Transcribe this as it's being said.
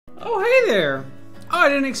Oh, hey there. Oh, I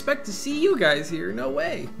didn't expect to see you guys here. No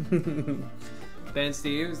way. Ban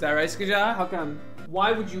Steve, is that right, Skaja? How come?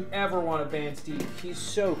 Why would you ever want to ban Steve? He's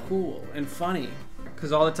so cool and funny.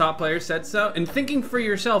 Because all the top players said so? And thinking for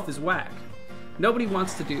yourself is whack. Nobody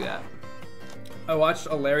wants to do that. I watched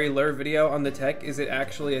a Larry Lur video on the tech. Is it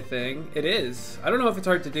actually a thing? It is. I don't know if it's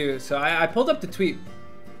hard to do. So I pulled up the tweet.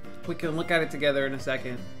 We can look at it together in a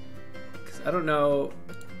second. Because I don't know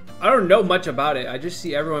much about it. I just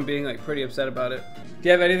see everyone being like pretty upset about it. Do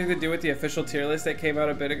you have anything to do with the official tier list that came out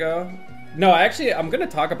a bit ago? No, actually, I'm gonna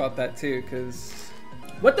talk about that too, because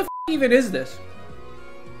what the f even is this?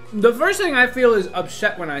 The first thing I feel is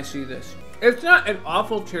upset when I see this. It's not an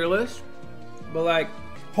awful tier list, but like,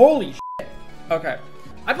 holy shit. Okay,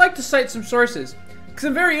 I'd like to cite some sources, because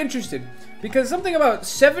I'm very interested, because something about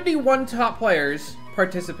 71 top players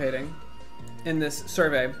participating in this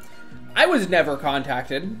survey. I was never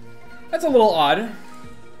contacted. That's a little odd.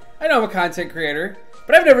 I know I'm a content creator,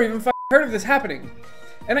 but I've never even heard of this happening.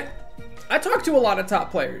 And I talked to a lot of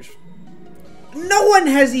top players. No one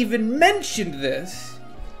has even mentioned this.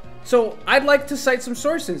 So I'd like to cite some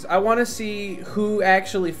sources. I want to see who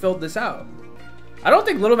actually filled this out. I don't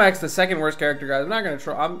think Little Mac's the second worst character, guys. I'm not gonna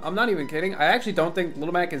try. I'm not even kidding. I actually don't think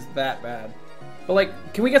Little Mac is that bad. But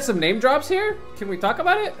like, can we get some name drops here? Can we talk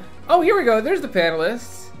about it? Oh, here we go. There's the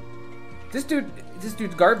panelists. This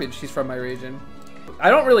dude's garbage. He's from my region. I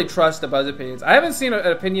don't really trust the buzz opinions. I haven't seen an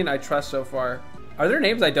opinion I trust so far. Are there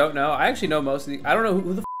names I don't know? I actually know most of the. I don't know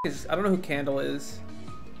who the f is. I don't know who Candle is.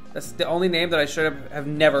 That's the only name that I should have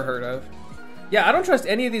never heard of. Yeah, I don't trust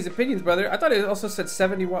any of these opinions, brother. I thought it also said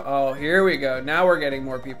 71. Oh, here we go. Now we're getting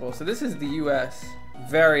more people. So this is the US.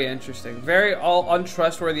 Very interesting. Very all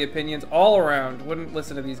untrustworthy opinions all around. Wouldn't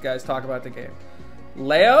listen to these guys talk about the game.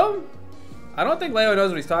 Leo? I don't think Leo knows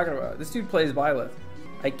what he's talking about. This dude plays Byleth.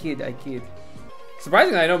 I kid.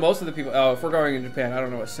 Surprisingly, I know most of the people. Oh, if we're going in Japan, I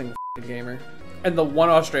don't know a single gamer. And the one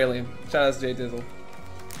Australian. Shout out to Jay Dizzle.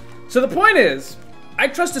 So the point is, I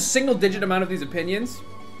trust a single-digit amount of these opinions.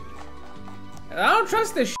 And I don't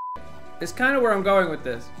trust this shit. It's kind of where I'm going with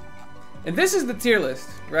this. And this is the tier list,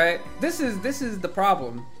 right? This is the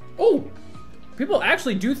problem. Oh, people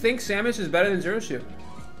actually do think Samus is better than Zero Suit.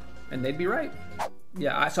 And they'd be right.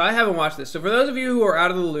 Yeah, so I haven't watched this. So for those of you who are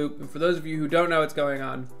out of the loop, and for those of you who don't know what's going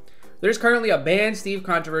on, there's currently a Ban Steve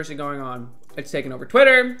controversy going on. It's taken over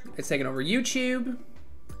Twitter, it's taken over YouTube,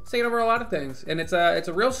 it's taken over a lot of things. And it's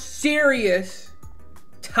a real serious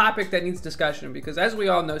topic that needs discussion, because as we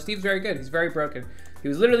all know, Steve's very good, he's very broken. He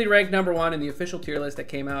was literally ranked #1 in the official tier list that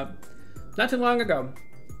came out not too long ago.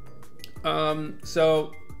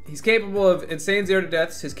 So he's capable of insane 0 to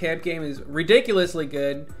deaths, his camp game is ridiculously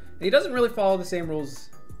good, and he doesn't really follow the same rules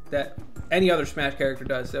that any other Smash character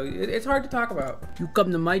does, so it's hard to talk about. You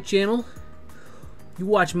come to my channel, you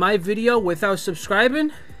watch my video without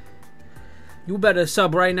subscribing, you better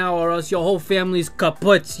sub right now or else your whole family's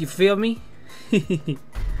kaput, you feel me?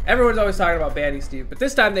 Everyone's always talking about banning Steve, but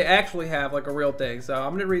this time they actually have like a real thing, so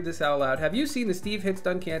I'm gonna read this out loud. Have you seen the Steve hit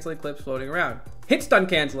stun canceling clips floating around? Hit stun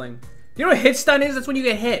canceling. You know what hit stun is? That's when you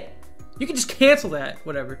get hit. You can just cancel that,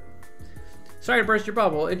 whatever. Sorry to burst your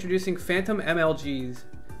bubble, introducing Phantom MLGs.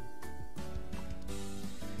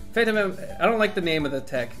 I don't like the name of the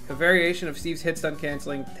tech. A variation of Steve's hit stun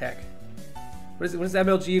canceling tech. What does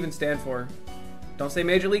MLG even stand for? Don't say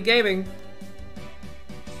Major League Gaming.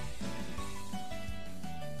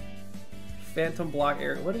 Phantom block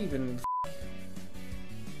air. What even?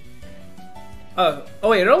 Oh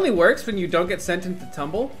wait, it only works when you don't get sent into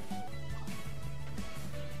tumble?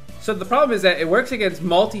 So the problem is that it works against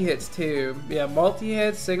multi-hits too. Yeah,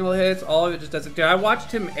 multi-hits, single hits, all of it just doesn't. Dude, I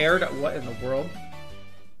watched him air dodge. What in the world?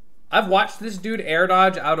 I've watched this dude air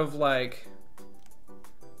dodge out of like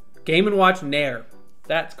Game & Watch Nair.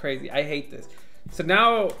 That's crazy. I hate this. So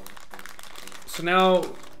now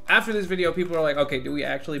after this video, people are like, okay, do we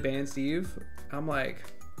actually ban Steve? I'm like,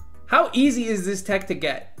 how easy is this tech to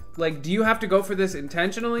get? Like, do you have to go for this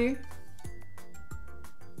intentionally?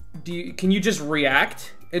 Can you just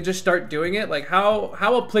react and just start doing it? Like, how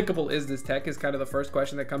applicable is this tech is kind of the first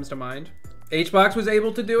question that comes to mind. HBox was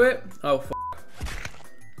able to do it? Oh, f.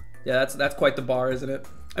 Yeah, that's quite the bar, isn't it?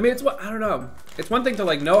 I mean, I don't know. It's one thing to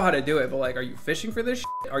like know how to do it, but like, are you fishing for this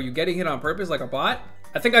shit? Are you getting hit on purpose like a bot?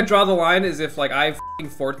 I think I draw the line as if like I f***ing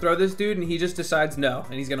forward throw this dude and he just decides no,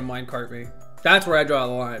 and he's gonna minecart me. That's where I draw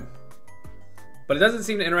the line. But it doesn't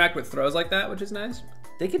seem to interact with throws like that, which is nice.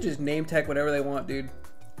 They could just name tech whatever they want, dude.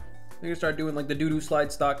 They're gonna start doing like the doo-doo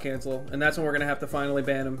slide stock cancel, and that's when we're gonna have to finally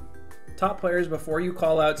ban him. Top players, before you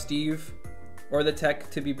call out Steve or the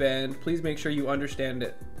tech to be banned, please make sure you understand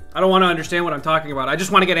it. I don't want to understand what I'm talking about. I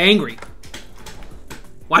just want to get angry.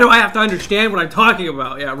 Why do I have to understand what I'm talking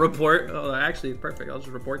about? Yeah, report. Oh, actually, perfect. I'll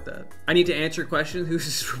just report that. I need to answer questions. Who's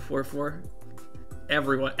this report for?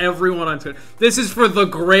 Everyone. Everyone on Twitter. This is for the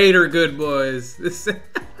greater good, boys. This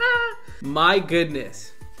my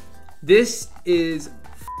goodness. This is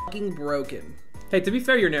fucking broken. Hey, to be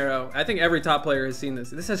fair, you're narrow. I think every top player has seen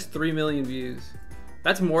this. This has 3 million views.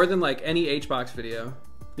 That's more than like any HBox video.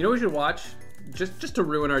 You know what we should watch? Just to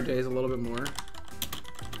ruin our days a little bit more.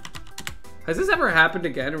 Has this ever happened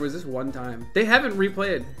again, or was this one time? They haven't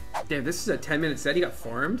replayed. Damn, this is a 10-minute set. He got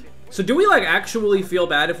farmed. So do we like actually feel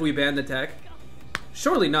bad if we ban the tech?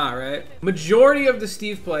 Surely not, right? Majority of the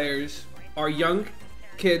Steve players are young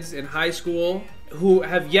kids in high school who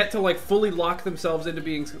have yet to like fully lock themselves into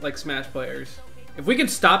being like Smash players. If we can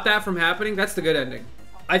stop that from happening, that's the good ending.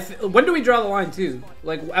 When do we draw the line too?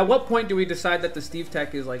 Like, at what point do we decide that the Steve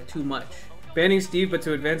tech is like too much? Banning Steve, but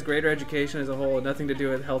to advance greater education as a whole, and nothing to do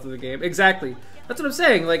with the health of the game. Exactly. That's what I'm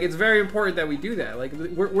saying. Like, it's very important that we do that. Like,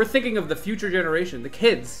 we're thinking of the future generation, the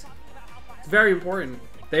kids. It's very important.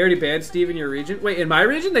 They already banned Steve in your region? Wait, in my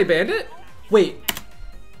region they banned it? Wait.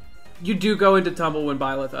 You do go into tumble when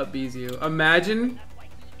Byleth up Bs you. Imagine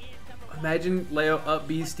Leo up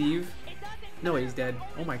Bs Steve. No way, he's dead.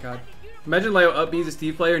 Oh my god. Imagine Leo up Bs a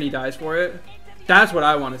Steve player and he dies for it. That's what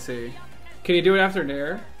I want to see. Can you do it after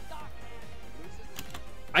Nair?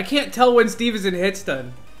 I can't tell when Steve is in hit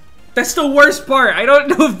stun. That's the worst part. I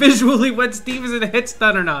don't know visually when Steve is in a hit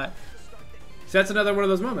stun or not. So that's another one of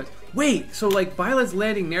those moments. Wait, so like Violet's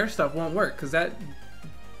landing Nair stuff won't work because that...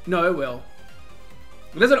 No, it will.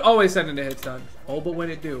 It doesn't always send into hit stun. Oh, but when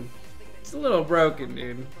it do, it's a little broken,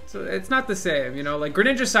 dude. So it's not the same, you know? Like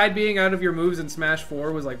Greninja side being out of your moves in Smash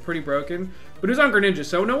 4 was like pretty broken, but it was on Greninja,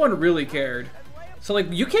 so no one really cared. So like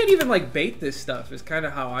you can't even like bait this stuff is kind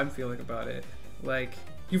of how I'm feeling about it. Like...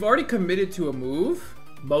 You've already committed to a move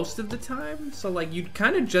most of the time, so like you'd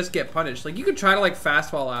kind of just get punished. Like you could try to like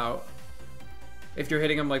fast fall out if you're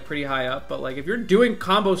hitting him like pretty high up, but like if you're doing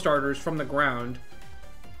combo starters from the ground,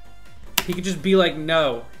 he could just be like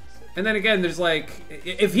no. And then again, there's like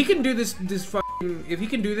if he can do if he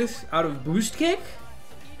can do this out of boost kick,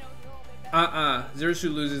 Zerasu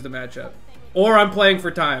loses the matchup. Or I'm playing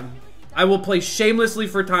for time. I will play shamelessly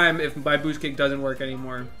for time if my boost kick doesn't work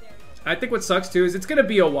anymore. I think what sucks too is it's gonna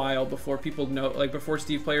be a while before people know, like before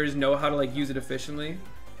Steve players know how to like use it efficiently.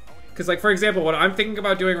 Cause like for example, what I'm thinking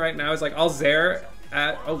about doing right now is like I'll Zair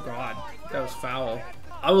at, oh god, that was foul.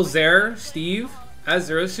 I will Zair Steve as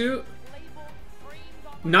Zerasu,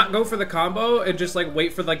 not go for the combo and just like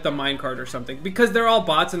wait for like the minecart or something because they're all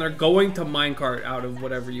bots and they're going to minecart out of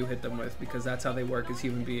whatever you hit them with because that's how they work as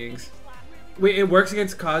human beings. Wait, it works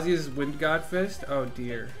against Kazuya's Wind God Fist? Oh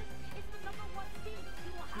dear.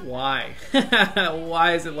 Why?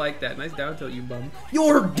 Why is it like that? Nice down tilt, you bum.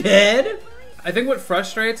 You're dead? I think what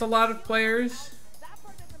frustrates a lot of players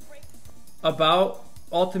about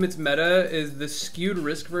Ultimate's meta is the skewed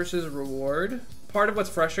risk versus reward. Part of what's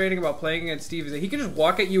frustrating about playing against Steve is that he can just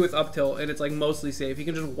walk at you with up tilt and it's like mostly safe. He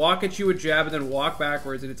can just walk at you with jab and then walk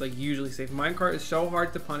backwards and it's like usually safe. Minecart is so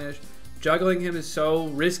hard to punish. Juggling him is so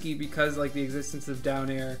risky because like the existence of down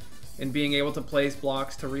air and being able to place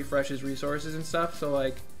blocks to refresh his resources and stuff. So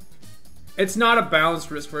like, it's not a balanced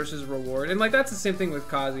risk versus reward. And like, that's the same thing with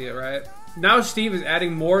Kazuya, right? Now Steve is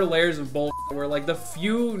adding more layers of bull where like the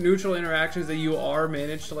few neutral interactions that you are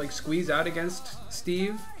managed to like squeeze out against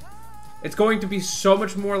Steve, it's going to be so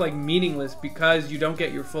much more like meaningless because you don't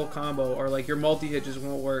get your full combo or like your multi-hit just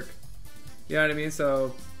won't work. You know what I mean?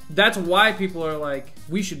 So that's why people are like,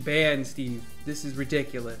 we should ban Steve. This is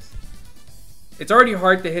ridiculous. It's already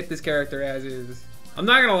hard to hit this character as is. I'm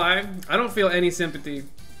not gonna lie, I don't feel any sympathy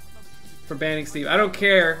for banning Steve. I don't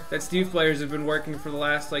care that Steve players have been working for the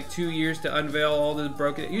last like 2 years to unveil all this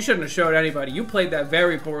broken. You shouldn't have showed anybody. You played that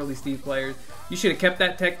very poorly, Steve players. You should have kept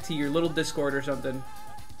that tech to your little Discord or something.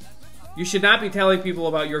 You should not be telling people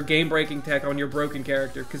about your game-breaking tech on your broken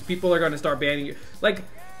character because people are going to start banning you. Like,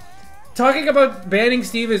 talking about banning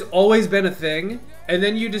Steve has always been a thing, and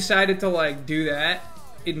then you decided to like do that.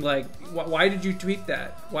 In like, why did you tweet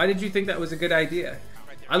that? Why did you think that was a good idea?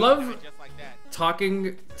 I love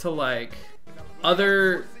talking to like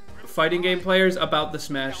other fighting game players about the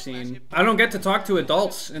Smash scene. I don't get to talk to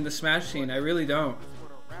adults in the Smash scene. I really don't.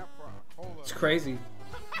 It's crazy.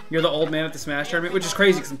 You're the old man at the Smash tournament, which is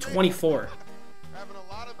crazy because I'm 24.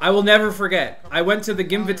 I will never forget. I went to the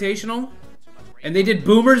Gimvitational and they did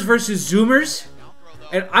Boomers versus Zoomers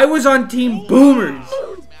and I was on Team Boomers.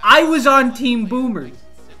 I was on Team Boomers.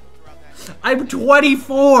 I'm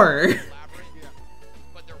 24.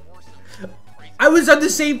 I was on the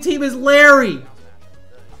same team as Larry.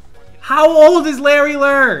 How old is Larry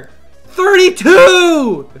Lurr?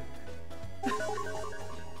 32!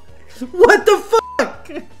 What the fuck?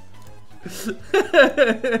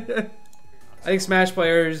 I think Smash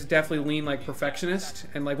players definitely lean like perfectionist,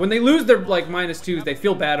 and like when they lose their like -2s, they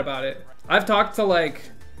feel bad about it. I've talked to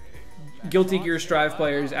like Guilty Gear Strive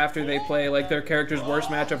players after they play like their character's worst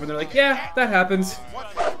matchup, and they're like, yeah, that happens.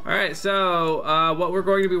 Alright, so what we're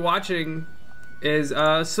going to be watching is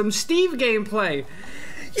some Steve gameplay.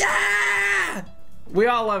 Yeah! We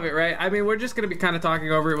all love it, right? I mean, we're just going to be kind of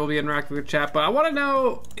talking over it. We'll be interacting with chat, but I want to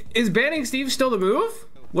know, is banning Steve still the move?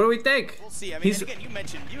 What do we think? We'll see. I mean, he's again, you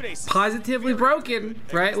mentioned positively broken,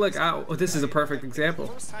 right? Look, this is a perfect example.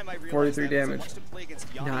 43 damage.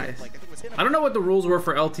 Nice. I don't know what the rules were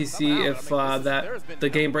for LTC, if the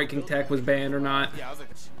game-breaking tech was banned or not.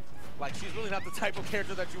 Like, she's really not the type of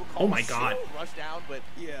character that you would call. Oh my god. Rush down, but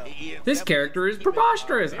yeah. This character is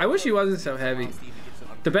preposterous. I wish he wasn't so heavy.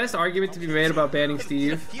 The best argument to be made about banning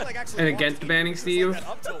Steve and against banning Steve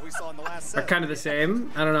are kind of the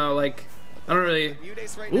same. I don't know, like, I don't really...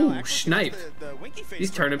 Ooh, snipe.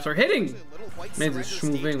 These turnips are hitting. Man's just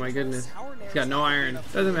moving, my goodness. He's got no iron.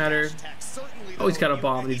 Doesn't matter. Oh, he's got a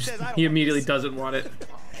bomb. He immediately doesn't want it.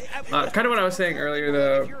 Kind of what I was saying earlier,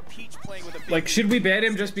 though. Like, should we ban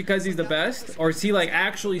him just because he's the best? Or is he, like,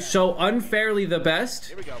 actually so unfairly the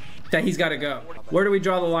best that he's got to go? Where do we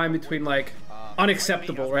draw the line between, like,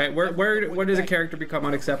 unacceptable, right? Where does a character become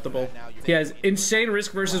unacceptable? He has insane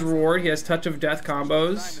risk versus reward. He has touch of death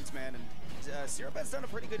combos.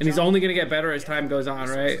 And he's only going to get better as time goes on,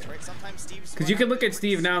 right? Because you can look at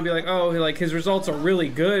Steve now and be like, oh, like, his results are really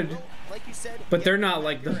good, but they're not,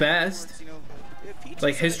 like, the best.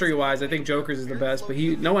 Like, history-wise, I think Joker's is the best, but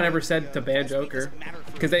no one ever said to ban Joker.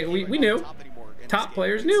 Because we knew. Top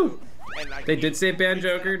players knew. They did say ban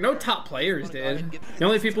Joker. No top players did. The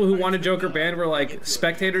only people who wanted Joker banned were, like,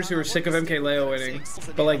 spectators who were sick of MKLeo winning.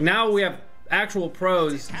 But, like, now we have actual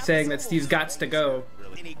pros saying that Steve's gots to go.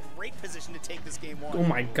 Oh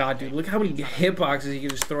my god, dude, look how many hitboxes he can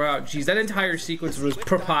just throw out. Jeez, that entire sequence was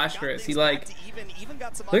preposterous. He, like,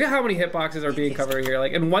 look at how many hitboxes are being covered here.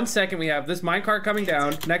 Like, in 1 second we have this minecart coming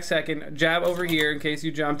down, next second jab over here in case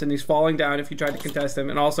you jumped, and he's falling down if you tried to contest him,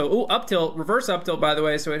 and also, ooh, up tilt, reverse up tilt, by the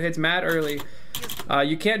way, so it hits mad early.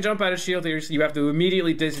 You can't jump out of shield here, so you have to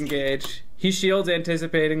immediately disengage. He shields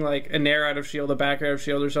anticipating like a nair out of shield, a back air of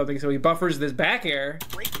shield or something, so he buffers this back air.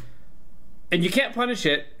 And you can't punish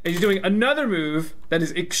it, and he's doing another move that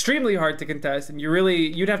is extremely hard to contest, and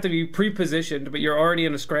you'd have to be pre-positioned, but you're already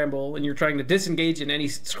in a scramble, and you're trying to disengage in any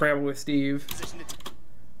scramble with Steve.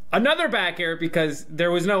 Another back air because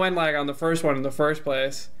there was no end lag on the first one in the first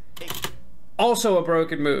place. Also a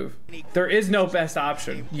broken move. There is no best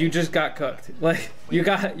option. You just got cooked. Like, you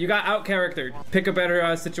got out-charactered. Pick a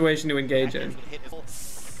better situation to engage in.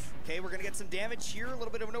 Okay, we're gonna get some damage here. A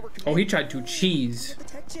little bit of an overcommit. Oh, he tried to cheese.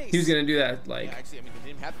 He was gonna do that, like,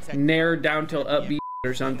 nair down till up B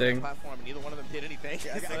or something. I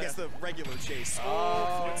guess the regular chase.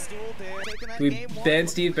 Do we ban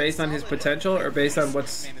Steve based on his potential or based on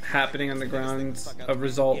what's happening on the grounds of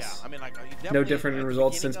results? No different in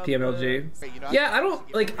results since PMLG. Yeah, I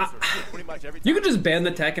don't, like, you can just ban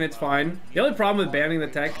the tech and it's fine. The only problem with banning the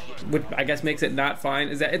tech, which I guess makes it not fine,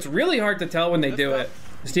 is that it's really hard to tell when they do it.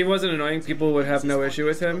 If Steve wasn't annoying, people would have no issue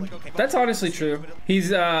with him. That's honestly true.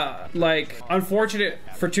 He's, like, unfortunate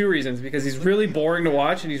for two reasons. Because he's really boring to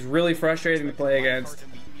watch and he's really frustrating to play against.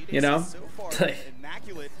 You know?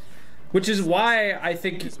 Which is why I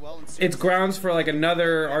think it's grounds for, like,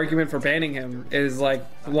 another argument for banning him. Is, like,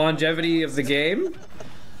 longevity of the game.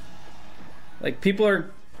 Like, I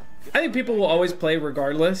think people will always play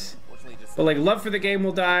regardless. But, like, love for the game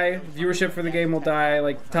will die. Viewership for the game will die.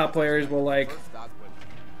 Like, top players will, like,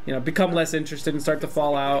 you know, become less interested and start to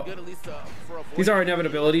fall out. These are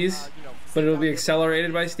inevitabilities, but it'll be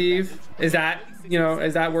accelerated by Steve. Is that, you know,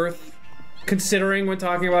 is that worth considering when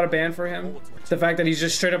talking about a ban for him? The fact that he's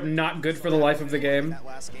just straight up not good for the life of the game.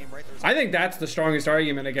 I think that's the strongest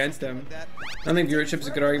argument against him. I don't think viewership is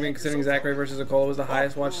a good argument considering Zachary versus Akola was the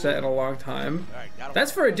highest watched set in a long time.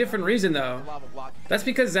 That's for a different reason though. That's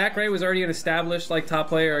because Zachary was already an established like top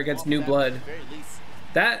player against new blood.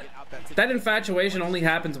 That infatuation only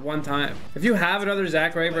happens one time. If you have another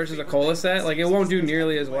Zachary versus Akola set, like, it won't do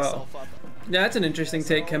nearly as well. Yeah, that's an interesting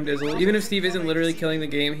take, Kim Dizzle. Even if Steve isn't literally killing the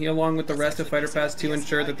game, he, along with the rest of Fighter Pass 2,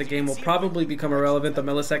 ensure that the game will probably become irrelevant the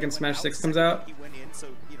millisecond Smash 6 comes out.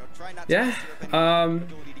 Yeah,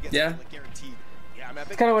 yeah.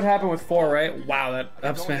 That's kind of what happened with 4, right? Wow, that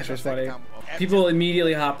up smash was funny. People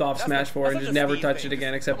immediately hopped off Smash 4 and just never touched it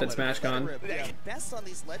again except at SmashCon.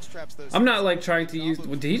 I'm not like trying to use...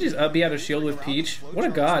 Did he just up B out of shield with Peach? What a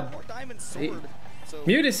god. So,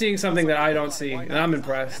 Mute is seeing something that I don't see, and I'm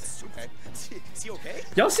impressed. okay. Is he okay?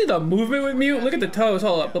 Y'all see the movement with Mute? Look at the toes.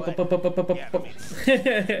 Hold up.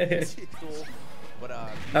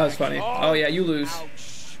 That was funny. Oh yeah, you lose.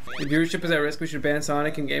 If viewership is at risk, we should ban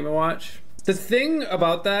Sonic and Game & Watch. The thing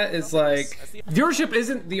about that is, like, viewership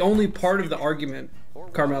isn't the only part of the argument,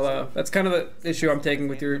 Carmelo. That's kind of the issue I'm taking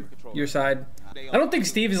with your side. I don't think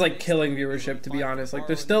Steve is, like, killing viewership, to be honest. Like,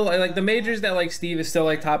 there's still, like, the majors that, like, Steve is still,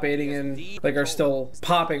 like, top 8ing and, like, are still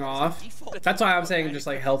popping off. That's why I'm saying just,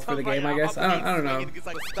 like, health for the game, I guess. I don't know.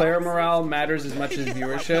 Player morale matters as much as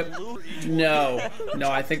viewership. No,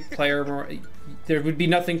 I think player morale... There would be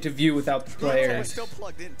nothing to view without the players.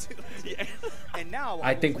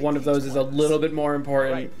 I think one of those is a little bit more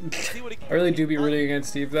important. I really do be rooting against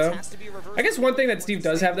Steve, though. I guess one thing that Steve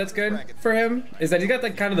does have that's good for him is that he's got,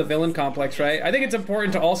 like, kind of the villain complex, right? I think it's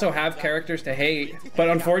important to also have characters to hate, but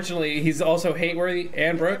unfortunately, he's also hate-worthy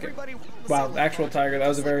and broken. Wow, actual Tiger, that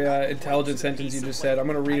was a very intelligent sentence you just said. I'm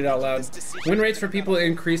gonna read it out loud. Win rates for people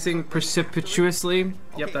increasing precipitously.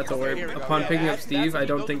 Yep, that's a word. Upon picking up Steve, I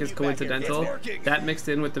don't think is coincidental. That mixed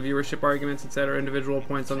in with the viewership arguments, etc., individual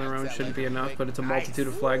points on their own shouldn't be enough, but it's a multitude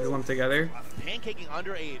of flags lumped together.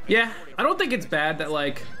 Yeah, I don't think it's bad that,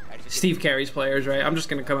 like, Steve carries players, right? I'm just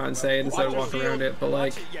gonna come out and say it instead of walk around it, but,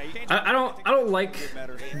 like, I don't like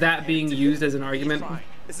that being used as an argument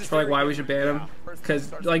for, like, why we should ban him.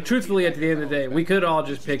 Because, like, truthfully, at the end of the day, we could all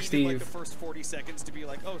just pick Steve.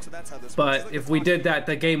 But if we did that,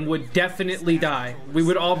 the game would definitely die. We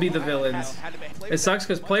would all be the villains. It sucks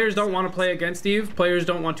because players don't want to play against Steve. Players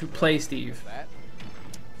don't want to play Steve.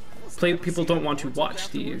 People don't want to watch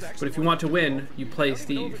Steve. But if you want to win, you play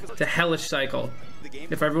Steve. It's a hellish cycle.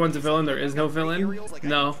 If everyone's a villain, there is no villain.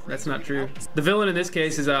 No, that's not true. The villain in this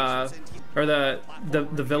case is or the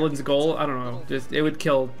villain's goal. I don't know. Just it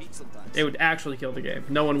would actually kill the game.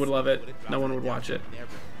 No one would love it. No one would watch it.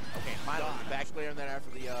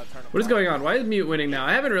 What is going on? Why is Mute winning now?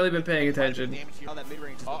 I haven't really been paying attention.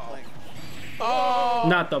 Oh,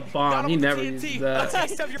 not the bomb. He never uses that.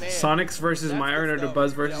 Sonics versus Myron or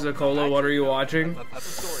DeBuzz versus Akola. What are you watching?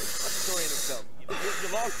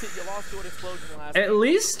 At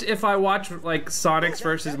least if I watch, like, Sonics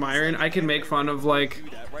versus Myron, I can make fun of, like,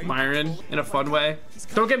 Myron in a fun way.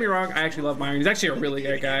 Don't get me wrong, I actually love Myron. He's actually a really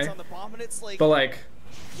good guy. But, like,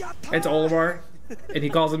 it's Olimar, and he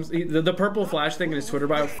calls him the purple flash thing in his Twitter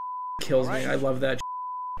bio kills me. I love that.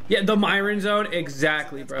 Yeah, the Myron zone,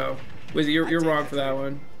 exactly, bro. You're wrong for that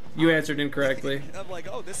one. You answered incorrectly.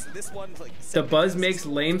 The Buzz makes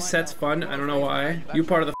lame sets fun. I don't know why. You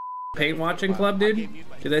part of the paint watching club, dude?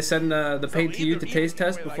 Do they send the paint to you to taste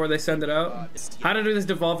test before they send it out? How did this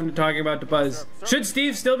devolve into talking about the Buzz? Should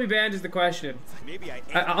Steve still be banned is the question.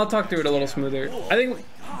 I'll talk through it a little smoother. I think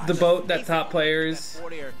the boat that top players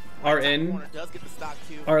are in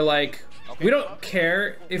are like, we don't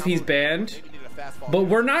care if he's banned, but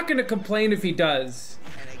we're not going to complain if he does.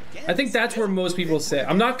 I think that's where most people sit.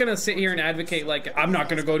 I'm not going to sit here and advocate, like, I'm not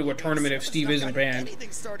going to go to a tournament if Steve isn't banned.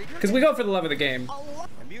 Because we go for the love of the game.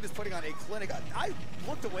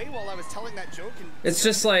 It's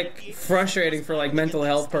just, like, frustrating for, like, mental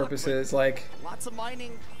health purposes. Like,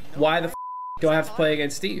 why the f do I have to play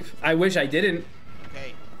against Steve? I wish I didn't.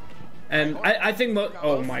 And I think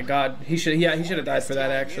oh my god, he should have died for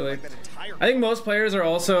that, actually. I think most players are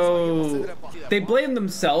also, they blame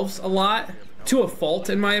themselves a lot. To a fault,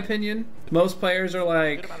 in my opinion. Most players are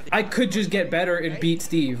like, I could just get better and beat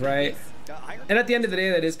Steve, right? And at the end of the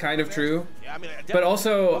day, that is kind of true. But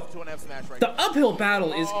also, the uphill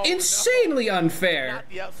battle is insanely unfair.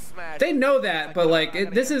 They know that, but like,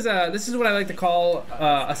 this is what I like to call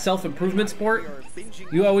a self-improvement sport.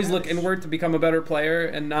 You always look inward to become a better player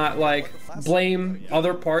and not like blame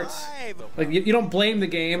other parts. Like you don't blame the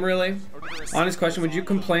game, really. Honest question, would you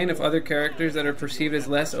complain if other characters that are perceived as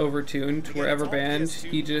less overtuned were ever banned?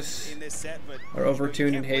 Aegis are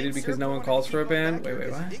overtuned and hated because no one calls for a ban?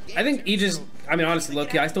 Wait, what? I think Aegis, I mean, honestly,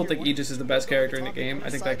 look, I still think Aegis is the best character in the game. I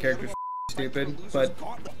think that character's stupid, but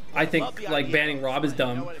I think, like, banning Rob is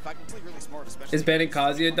dumb. Is banning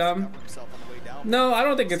Kazuya dumb? No, I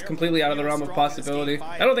don't think it's completely out of the realm of possibility.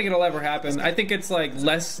 I don't think it'll ever happen. I think it's, like,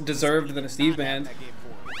 less deserved than a Steve ban.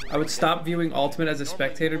 I would stop viewing Ultimate as a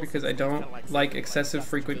spectator because I don't like excessive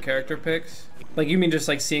frequent character picks. Like, you mean just,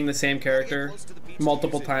 like, seeing the same character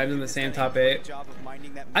multiple times in the same top 8?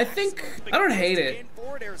 I don't hate it.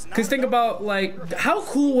 Because think about, like, how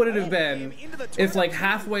cool would it have been if, like,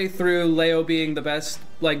 halfway through Leo being the best,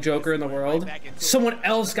 like, Joker in the world, someone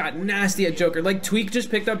else got nasty at Joker. Like, Tweak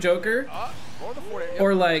just picked up Joker.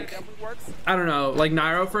 or like, I don't know, like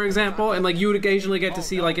Nairo for example, and like you would occasionally get to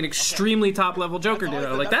see like an extremely top level Joker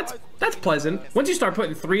ditto. Like that's pleasant. Once you start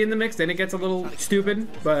putting 3 in the mix, then it gets a little stupid.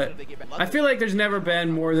 But I feel like there's never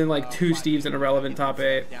been more than like 2 Steves in a relevant top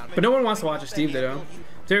 8. But no one wants to watch a Steve ditto.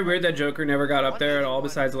 It's very weird that Joker never got up there at all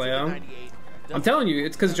besides Leo. I'm telling you,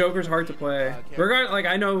 it's because Joker's hard to play. Like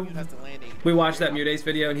I know we watched that Mutace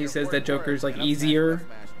video and he says that Joker's like easier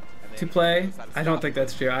to play. I don't think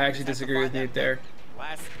that's true. I actually disagree with Mute there.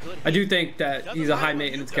 I do think that he's a high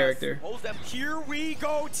maintenance character. Here we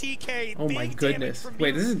go, TK. Oh my goodness.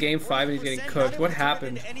 Wait, this is game 5 and he's getting cooked. What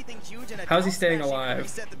happened? How's he staying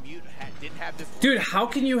alive? Dude, how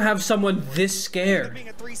can you have someone this scared?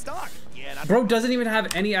 Bro doesn't even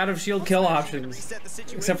have any out of shield kill options.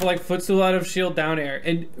 Except for like footstool out of shield down air.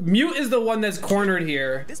 And Mute is the one that's cornered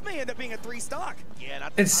here. This may end up being a 3 stock.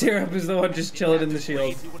 And Syrup is the one just chilling in the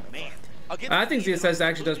shield. I think ZSS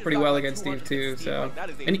actually does pretty well against Steve too, so.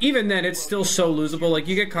 And even then, it's still so losable. Like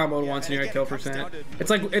you get comboed once and you're at kill %.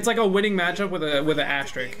 It's like a winning matchup with an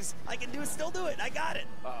asterisk. I can still do it. I got it.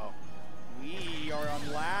 Uh-oh. We are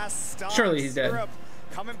on last stop. Surely he's dead.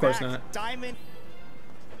 Of course not.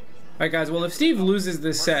 All right, guys. Well, if Steve loses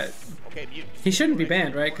this set, he shouldn't be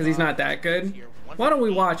banned, right? Because he's not that good. Why don't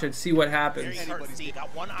we watch and see what happens?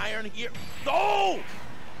 Got 1 iron here. Go!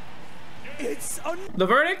 The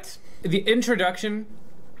verdict. The introduction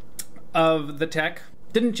of the tech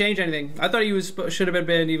didn't change anything. I thought he should have been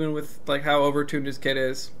banned even with like how overtuned his kit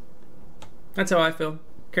is. That's how I feel.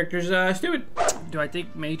 Character's stupid. Do I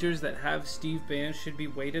think majors that have Steve banned should be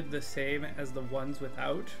weighted the same as the ones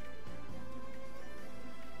without?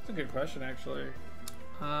 That's a good question, actually.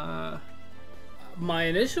 My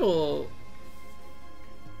initial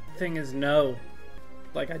thing is no.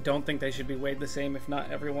 Like, I don't think they should be weighed the same if not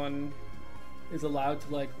everyone is allowed to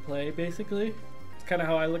like play, basically. It's kind of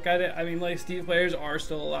how I look at it. I mean, like, Steve players are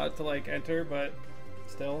still allowed to like enter, but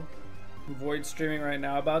still. Void streaming right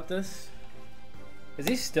now about this. Is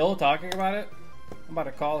he still talking about it? I'm about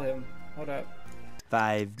to call him. Hold up.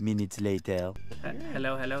 5 minutes later.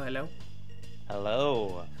 Hello, hello, hello.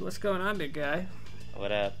 Hello. What's going on, big guy?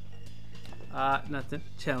 What up? Nothing.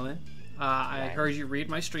 Chilling. I heard you read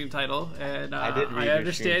my stream title, and I did read your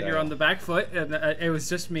understand you're on the back foot, and it was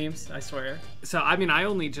just memes, I swear. So, I mean, I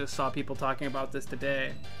only just saw people talking about this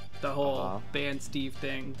today, the whole ban Steve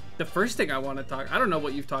thing. The first thing I want to talk, I don't know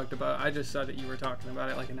what you've talked about. I just saw that you were talking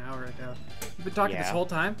about it like an hour ago. You've been talking this whole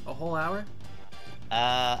time? A whole hour?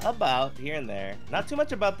 About here and there. Not too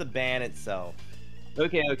much about the ban itself.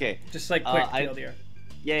 Okay. Just like quick TLDR.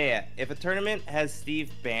 Yeah. If a tournament has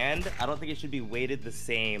Steve banned, I don't think it should be weighted the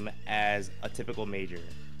same as a typical major.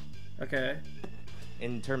 Okay.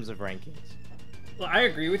 In terms of rankings. Well, I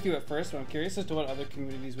agree with you at first, but I'm curious as to what other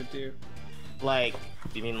communities would do. Like,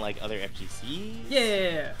 do you mean like other FGCs?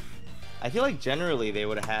 Yeah. I feel like generally they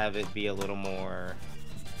would have it be a little more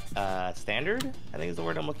standard, I think is the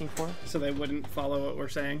word I'm looking for. So they wouldn't follow what we're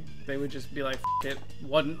saying? They would just be like, F it,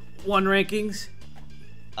 one rankings?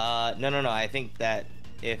 No. I think that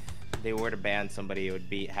if they were to ban somebody, it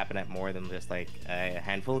would happen at more than just like a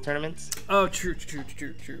handful of tournaments. Oh, true.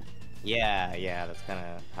 Yeah, that's kind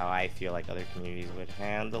of how I feel like other communities would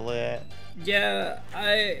handle it. Yeah,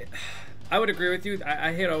 I would agree with you.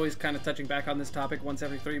 I hate always kind of touching back on this topic once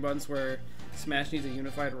every 3 months where Smash needs a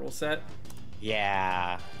unified rule set.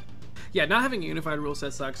 Yeah, not having a unified rule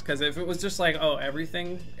set sucks, because if it was just like, oh,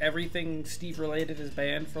 everything Steve related is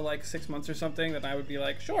banned for like 6 months or something, then I would be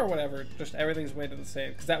like, sure, whatever, just everything's weighted the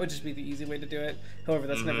same, because that would just be the easy way to do it. However,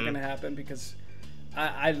 that's never going to happen, because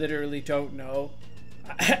I literally don't know.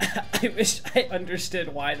 I wish I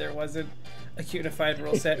understood why there wasn't a unified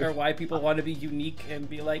rule set, or why people want to be unique and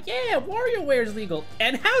be like, yeah, WarioWare's legal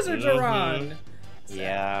and hazards are on. So,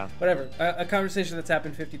 yeah, whatever. A conversation that's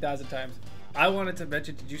happened 50,000 times. I wanted to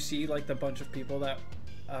mention, did you see like the bunch of people that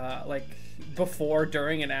like before,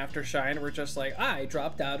 during, and after Shine were just like, I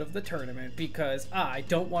dropped out of the tournament because I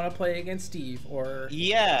don't want to play against Steve? Or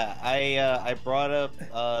yeah, I brought up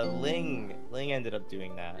Ling ended up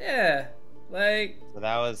doing that. Yeah, like, so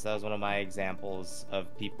that was one of my examples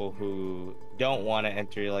of people who don't want to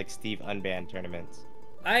enter like Steve unbanned tournaments.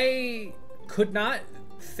 I could not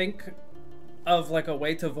think of like a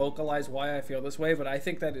way to vocalize why I feel this way, but I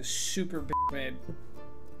think that is super made.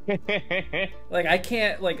 Like, I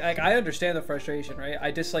can't, like I understand the frustration, right?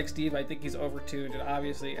 I dislike Steve. I think he's overtuned, and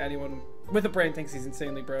obviously anyone with a brain thinks he's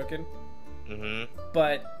insanely broken.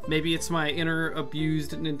 But maybe it's my inner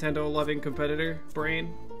abused Nintendo loving competitor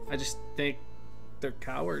brain. I just think they're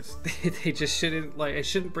cowards. They just shouldn't, like, I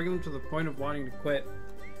shouldn't bring them to the point of wanting to quit.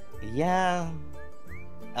 Yeah.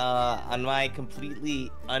 On my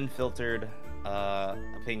completely unfiltered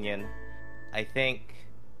opinion, I think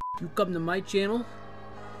You come to my channel,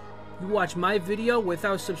 you watch my video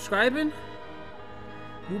without subscribing,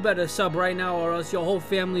 you better sub right now or else your whole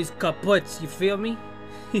family's kaput, you feel me?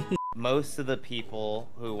 most of the people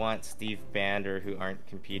who want Steve banned or who aren't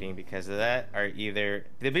competing because of that are either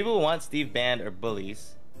the people who want Steve banned are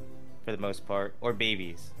bullies, for the most part, or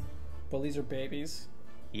babies. Bullies or babies?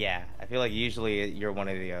 Yeah, I feel like usually you're one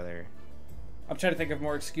or the other. I'm trying to think of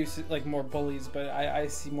more excuses, like more bullies, but I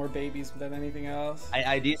see more babies than anything else.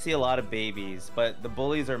 I do see a lot of babies, but the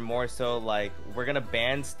bullies are more so like, we're gonna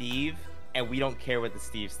ban Steve, and we don't care what the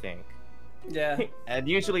Steves think. Yeah. And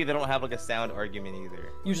usually they don't have like a sound argument either.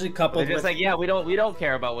 Usually coupled They're just with... like, yeah, we don't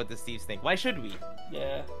care about what the Steves think. Why should we?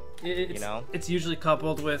 Yeah. You know? It's usually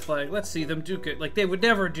coupled with like, let's see them do good. Like they would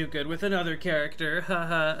never do good with another character.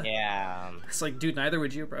 Haha. Yeah. It's like, dude, neither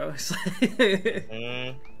would you, bro. It's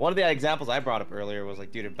like... One of the examples I brought up earlier was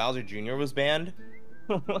like, dude, if Bowser Jr. was banned,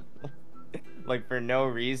 like for no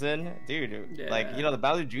reason, dude, Yeah. like, you know, the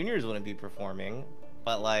Bowser Jr.'s wouldn't be performing,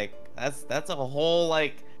 but like that's a whole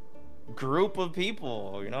like group of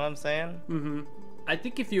people, you know what I'm saying? Mm-hmm. I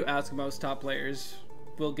think if you ask most top players,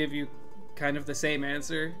 we'll give you kind of the same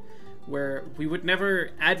answer, where we would never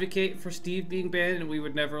advocate for Steve being banned and we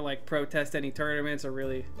would never like protest any tournaments or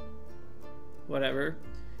really whatever.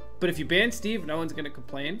 But if you ban Steve, no one's gonna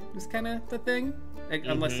complain. It's kind of the thing, like,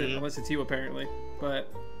 unless it's you apparently.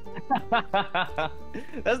 But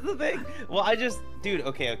that's the thing. Well, dude,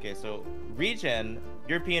 okay. So Regen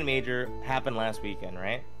European Major happened last weekend,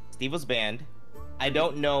 right? Steve was banned. I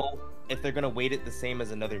don't know if they're gonna weight it the same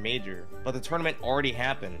as another major, but the tournament already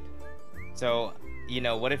happened. So, you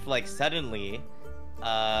know, what if like suddenly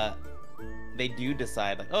they do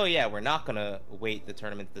decide like, oh yeah, we're not gonna weight the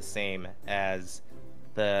tournament the same as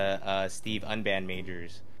the Steve unbanned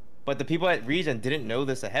majors, but the people at Regen didn't know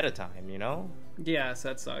this ahead of time, you know? yeah, so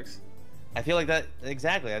that sucks. I feel like that,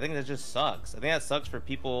 exactly. I think that just sucks. I think that sucks for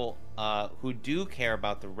people who do care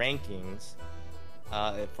about the rankings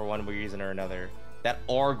for one reason or another, that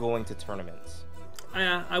are going to tournaments.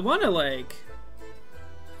 I want to like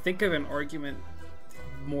think of an argument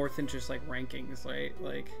more than just like rankings, right?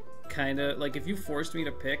 Like kind of like if you forced me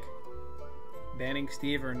to pick banning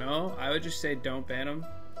Steve or no, I would just say don't ban him.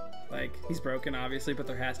 Like, he's broken obviously, but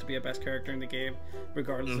there has to be a best character in the game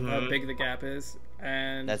regardless of how big the gap is.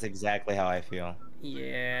 And that's exactly how I feel.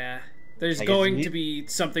 Yeah, there's like, going to be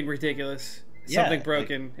something ridiculous, something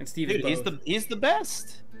broken, like, and Steve dude, is both. he's the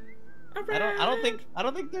best. Right. I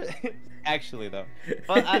don't think there actually though.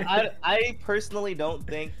 But I personally don't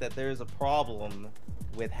think that there's a problem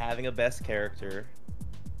with having a best character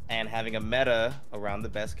and having a meta around the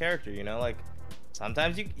best character, you know? Like,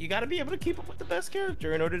 sometimes you got to be able to keep up with the best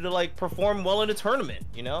character in order to like perform well in a tournament,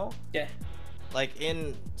 you know? Yeah. Like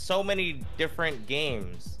in so many different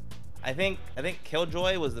games. I think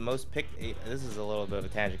Killjoy was the most picked. This is a little bit of a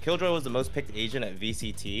tangent. Killjoy was the most picked agent at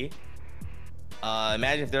VCT.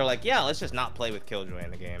 Imagine if they're like, yeah, let's just not play with Killjoy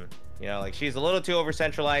in the game. You know, like she's a little too over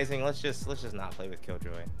centralizing. Let's just not play with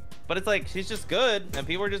Killjoy. But it's like she's just good, and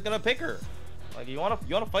people are just gonna pick her. Like you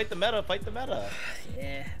wanna fight the meta, fight the meta.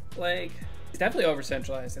 Yeah, like it's definitely over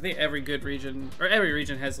centralized. I think every good region or every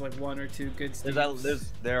region has like one or two good Steves.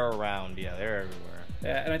 They're around. Yeah, they're everywhere.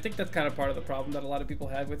 Yeah, and I think that's kind of part of the problem that a lot of people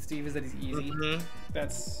have with Steve is that he's easy.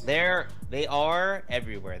 They are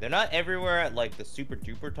everywhere. They're not everywhere at like the super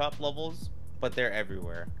duper top levels, but they're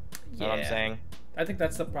everywhere. You know what I'm saying? I think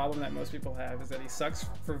that's the problem that most people have is that he sucks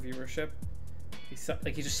for viewership. He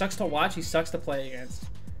just sucks to watch. He sucks to play against.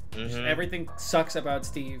 Everything sucks about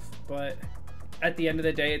Steve, but at the end of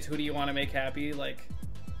the day, it's who do you want to make happy? Like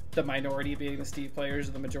the minority being the Steve players,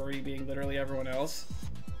 or the majority being literally everyone else.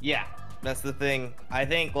 Yeah. That's the thing. I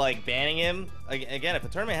think like banning him again. If a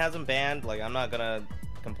tournament has him banned, like I'm not gonna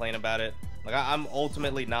complain about it. Like I'm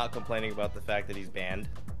ultimately not complaining about the fact that he's banned.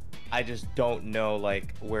 I just don't know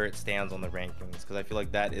like where it stands on the rankings because I feel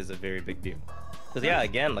like that is a very big deal. Because yeah,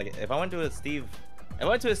 again, like if I went to a Steve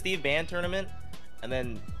ban tournament and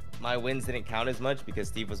then my wins didn't count as much because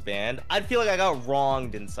Steve was banned, I'd feel like I got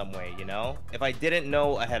wronged in some way, you know? If I didn't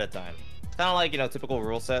know ahead of time. It's kind of like, you know, typical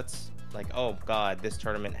rule sets. Like, oh god, this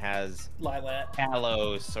tournament has Lilat,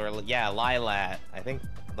 Kalos, or yeah, Lilat. I think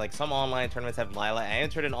like some online tournaments have Lilat. I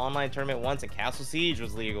entered an online tournament once and Castle Siege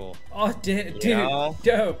was legal. Oh, dude,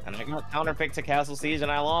 dope. And I got counterpicked to Castle Siege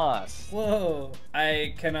and I lost. Whoa!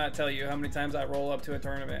 I cannot tell you how many times I roll up to a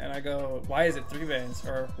tournament and I go, "Why is it 3 bans?"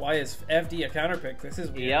 or "Why is FD a counterpick? This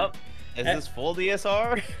is weird." Yep. Is this full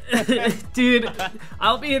DSR? Dude,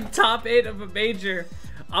 I'll be in top 8 of a major.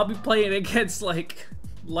 I'll be playing against like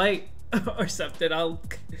light or something, I'll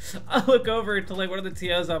look over to like one of the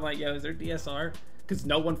TOs. I'm like, yo, is there DSR? Because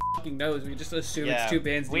no one fucking knows. We just assume it's two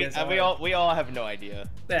bands DSR. We all have no idea.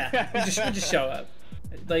 Yeah, we just show up.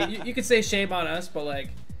 Like you could say shame on us, but like,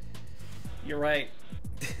 you're right.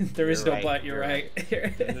 There is no but. You're right.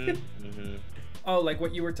 Oh, like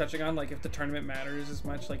what you were touching on, like if the tournament matters as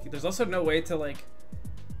much, like there's also no way to like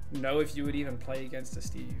know if you would even play against a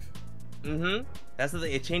Steve. That's the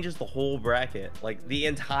thing. It changes the whole bracket, like the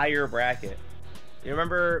entire bracket. You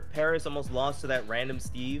remember Paris almost lost to that random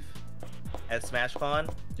Steve at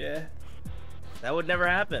SmashCon? Yeah. That would never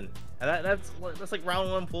happen. And that's like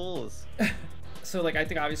round 1 pools. So like I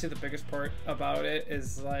think obviously the biggest part about it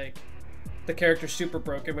is like the character's super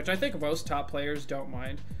broken, which I think most top players don't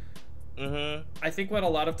mind. I think what a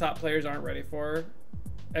lot of top players aren't ready for,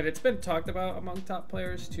 and it's been talked about among top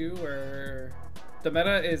players too, where the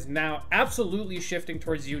meta is now absolutely shifting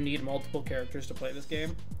towards you need multiple characters to play this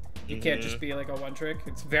game. You can't just be like a one trick.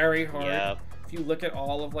 It's very hard. Yeah. If you look at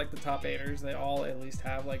all of like the top 8ers, they all at least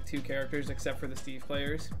have like 2 characters except for the Steve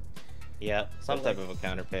players. Yeah, some type of a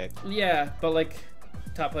counter pick. Yeah, but like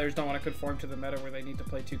top players don't want to conform to the meta where they need to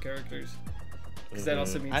play 2 characters. Because that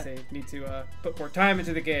also means they need to put more time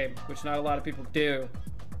into the game, which not a lot of people do.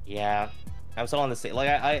 Yeah, I'm still on the same. Like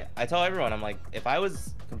I tell everyone, I'm like, if I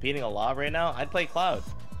was competing a lot right now, I'd play Cloud.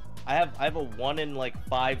 I have a 1 in like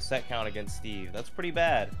 5 set count against Steve. That's pretty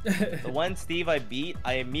bad. The one Steve I beat,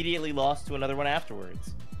 I immediately lost to another one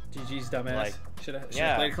afterwards. GG's dumbass. Like, should have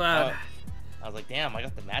played Cloud. I was like, damn, I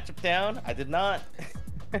got the matchup down. I did not.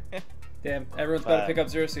 Damn, everyone's about to pick up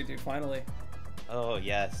Zero Suit, dude. Finally. Oh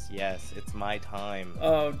yes, it's my time.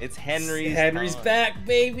 Oh, it's Henry's time. Back,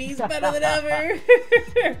 baby. He's better than ever.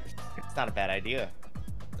 It's not a bad idea.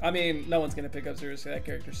 I mean, no one's gonna pick up Zero Suit. That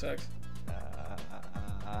character sucks.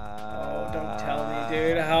 Oh, don't tell me,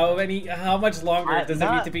 dude. How much longer does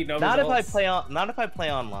it need to be no results? Not if I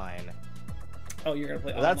play online. Oh, you're gonna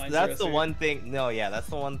play online. That's the one thing. No, yeah, that's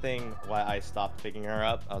the one thing why I stopped picking her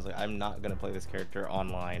up. I was like, I'm not gonna play this character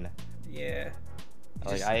online. Yeah.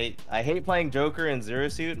 Like I hate playing Joker and Zero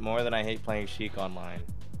Suit more than I hate playing Sheik online.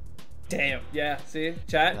 Damn. Yeah. See,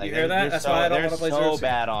 chat. Like, you hear that? That's why I don't want to play Zero Suit. They're so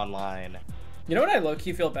bad online. You know what I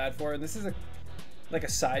low-key feel bad for, and this is like a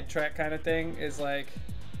sidetrack kind of thing, is like,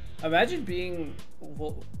 imagine being,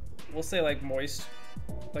 we'll say like Moist,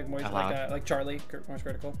 like Charlie, Moist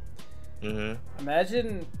Critical.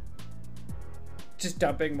 Imagine just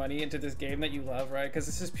dumping money into this game that you love, right? Because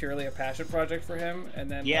this is purely a passion project for him, and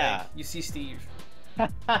then like, you see Steve.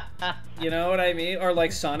 You know what I mean? Or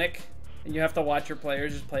like Sonic, and you have to watch your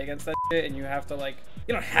players just play against that shit, and you have to like,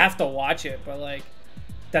 you don't have to watch it, but like,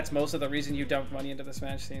 that's most of the reason you dumped money into the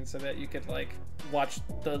Smash scene, so that you could like watch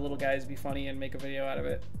the little guys be funny and make a video out of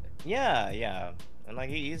it. Yeah, and like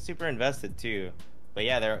he's super invested too. But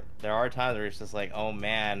yeah, there are times where it's just like, oh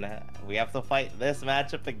man, we have to fight this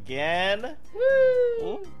matchup again. Woo!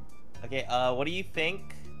 Ooh. Okay, what do you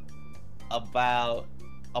think about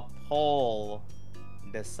a poll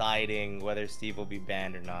deciding whether Steve will be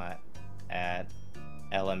banned or not at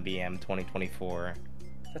LMBM 2024?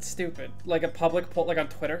 That's stupid. Like a public poll, like on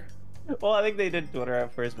Twitter? Well, I think they did Twitter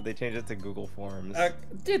at first, but they changed it to Google Forms.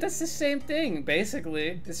 Dude, that's the same thing,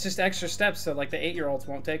 basically. It's just extra steps, so like the 8-year-olds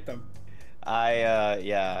won't take them.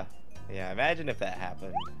 Yeah, imagine if that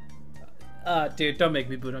happened. Dude, don't make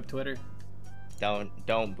me boot up Twitter. Don't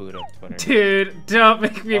boot up Twitter. Dude, don't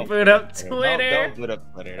make me boot up Twitter. Don't boot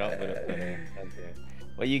up Twitter. Don't boot up Twitter. Okay.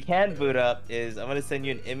 What you can boot up is, I'm gonna send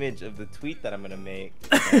you an image of the tweet that I'm gonna make.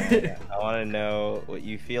 I want to know what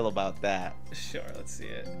you feel about that. Sure, let's see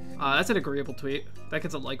it. That's an agreeable tweet. That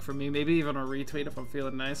gets a like from me, maybe even a retweet if I'm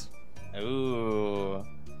feeling nice. Ooh,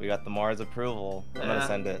 we got the Mars approval. I'm gonna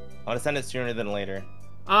send it. I want to send it sooner than later.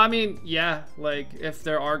 I mean, yeah, like if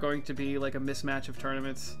there are going to be like a mismatch of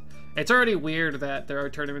tournaments, it's already weird that there are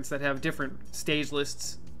tournaments that have different stage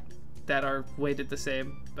lists that are weighted the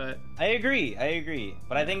same, but I agree.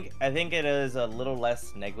 But I think it is a little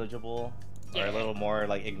less negligible, or a little more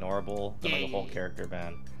like ignorable than like a whole character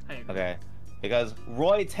ban. I agree. Okay, because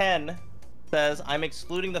Roy10 says, I'm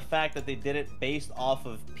excluding the fact that they did it based off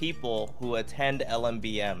of people who attend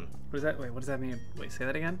LMBM. What does that? Wait, what does that mean? Wait, say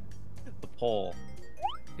that again. The poll.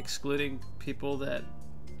 Excluding people that,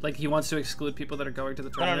 like, he wants to exclude people that are going to the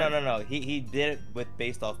tournament. No. He did it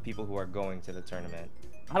based off people who are going to the tournament.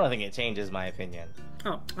 I don't think it changes my opinion.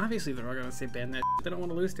 Oh, obviously they're all gonna say ban that shit. They don't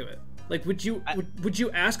want to lose to it. Like, would you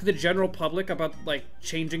ask the general public about like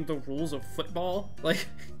changing the rules of football? Like,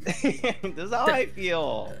 that's how I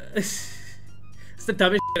feel. It's the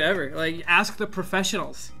dumbest shit ever. Like, ask the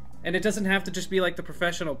professionals. And it doesn't have to just be like the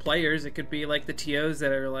professional players. It could be like the TOs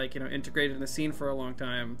that are like, you know, integrated in the scene for a long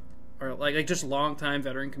time. or like just long-time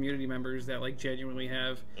veteran community members that like genuinely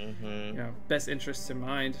have you know, best interests in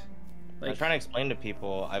mind. Like, I'm trying to explain to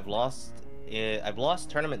people I've lost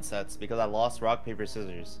tournament sets because I lost rock paper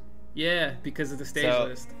scissors. Yeah, because of the stage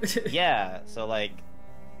list. Yeah, so like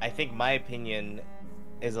I think my opinion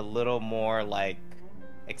is a little more like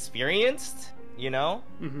experienced, you know?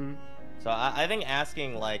 So I think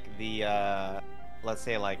asking like the let's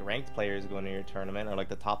say like ranked players going to your tournament, or like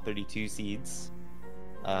the top 32 seeds,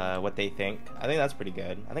 what they think. I think that's pretty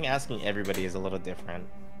good. I think asking everybody is a little different.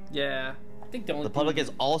 Yeah, I think the public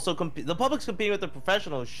is also the public's competing with the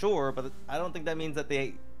professionals, sure, but I don't think that means that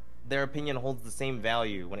their opinion holds the same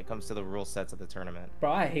value when it comes to the rule sets of the tournament.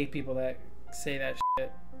 Bro, I hate people that say that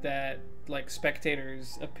shit, that like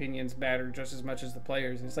spectators' opinions matter just as much as the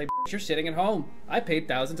players. It's like, you're sitting at home. I paid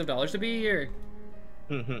thousands of dollars to be here.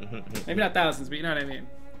 Maybe not thousands, but you know what I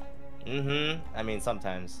mean. I mean,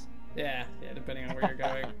 sometimes. Yeah, depending on where you're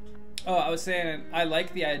going. Oh, I was saying, I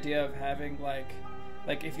like the idea of having like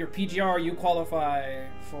if you're PGR, you qualify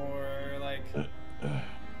for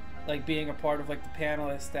like being a part of like the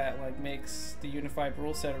panelist that like makes the unified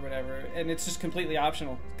rule set or whatever, and it's just completely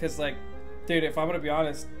optional. Because like, dude, if I'm gonna be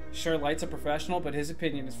honest, sure, Light's a professional, but his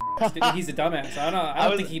opinion is he's a dumbass. I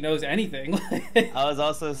don't think he knows anything. I was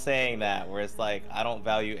also saying that, where it's like, I don't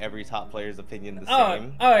value every top player's opinion the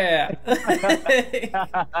same. Oh yeah.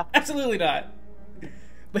 Absolutely not.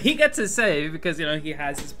 But he gets his say because, you know, he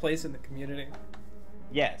has his place in the community.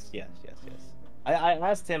 Yes. I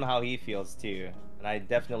asked him how he feels too, and I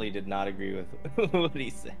definitely did not agree with what he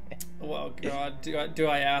said. Well, God, do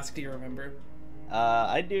I ask? Do you remember?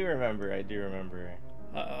 I do remember.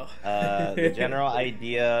 Uh-oh. The general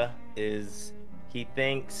idea is he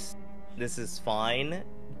thinks this is fine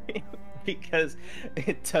because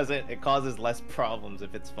it causes less problems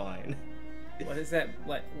if it's fine. What is that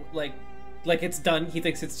like it's done? He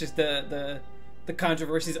thinks it's just the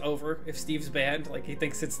controversy's over if Steve's banned. Like, he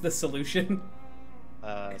thinks it's the solution.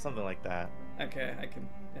 Something like that. Okay, I can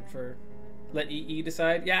infer. Let EE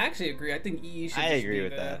decide. Yeah, I actually agree. I think EE should. I agree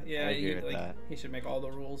with that. Yeah, I agree with that. He should make all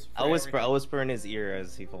the rules. I'll whisper in his ear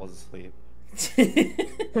as he falls asleep.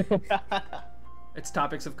 It's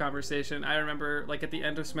topics of conversation. I remember, like, at the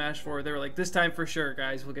end of Smash 4, they were like, "This time for sure,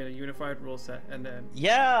 guys, we'll get a unified rule set," and then.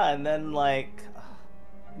 Yeah, and then like.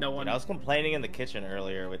 No one. Dude, I was complaining in the kitchen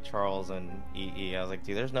earlier with Charles and EE. I was like,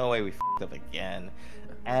 dude, there's no way we f***ed up again.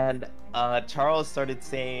 And Charles started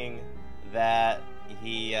saying that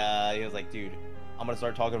he was like, dude, I'm gonna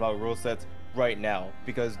start talking about rule sets right now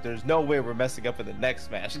because there's no way we're messing up in the next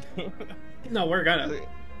Smash game. No, we're gonna.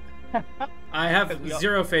 I have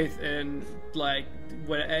zero faith in like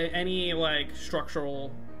any like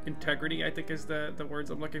structural integrity, I think is the words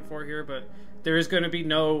I'm looking for here, but there is gonna be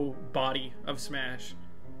no body of Smash.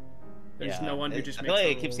 There's no one who just makes I feel like it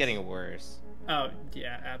rules. keeps getting worse. Oh,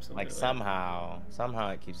 yeah, absolutely. Like, somehow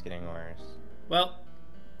it keeps getting worse. Well,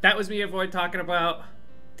 that was me and Void talking about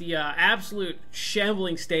the absolute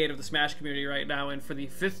shambling state of the Smash community right now, and for the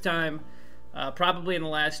 5th time, probably in the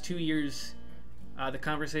last 2 years, the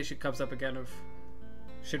conversation comes up again of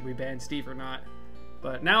should we ban Steve or not.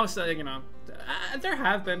 But now, so, you know, there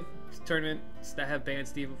have been tournaments that have banned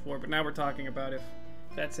Steve before, but now we're talking about if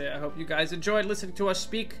that's it. I hope you guys enjoyed listening to us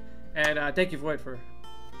speak. And thank you, Void, for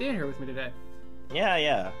being here with me today.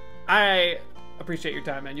 Yeah. I appreciate your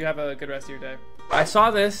time, man. You have a good rest of your day. I saw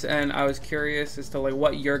this, and I was curious as to like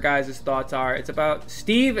what your guys' thoughts are. It's about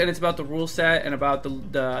Steve, and it's about the rule set, and about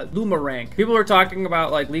the Luma rank. People are talking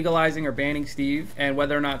about like legalizing or banning Steve, and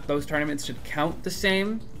whether or not those tournaments should count the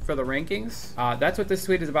same for the rankings. That's what this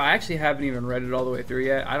tweet is about. I actually haven't even read it all the way through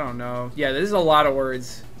yet. I don't know. Yeah, this is a lot of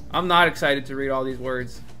words. I'm not excited to read all these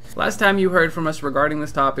words. Last time you heard from us regarding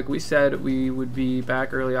this topic, we said we would be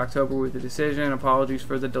back early October with a decision. Apologies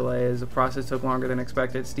for the delay as the process took longer than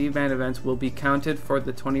expected. Steve banned events will be counted for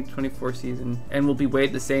the 2024 season and will be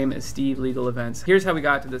weighed the same as Steve legal events. Here's how we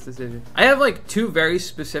got to this decision. I have like 2 very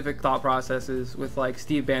specific thought processes with like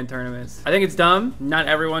Steve banned tournaments. I think it's dumb. Not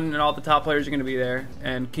everyone and all the top players are going to be there.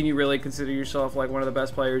 And can you really consider yourself like one of the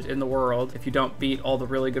best players in the world if you don't beat all the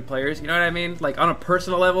really good players? You know what I mean? Like, on a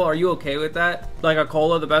personal level, are you okay with that? Like a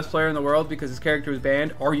Cola, the best player in the world because his character was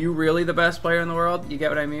banned. Are you really the best player in the world? You get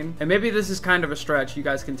what I mean? And maybe this is kind of a stretch. You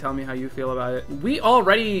guys can tell me how you feel about it. We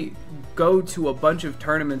already go to a bunch of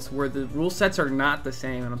tournaments where the rule sets are not the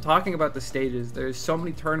same, and I'm talking about the stages. There's so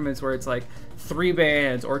many tournaments where it's like 3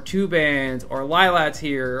 bans or 2 bans or Lilat's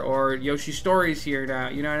here or Yoshi Story's here now,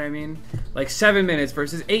 you know what I mean? Like 7 minutes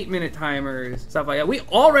versus 8-minute timers, stuff like that. We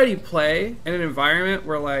already play in an environment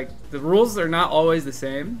where like the rules are not always the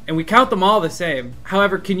same and we count them all the same.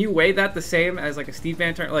 However, can you weigh that the same as like a Steve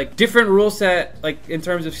ban turn? Like different rule set, like in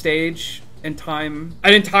terms of stage and time,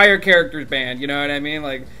 an entire character's banned, you know what I mean?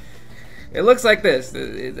 Like, it looks like this,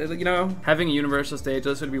 you know? Having a universal stage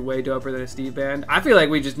list would be way doper than a Steve band. I feel like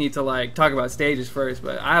we just need to like talk about stages first,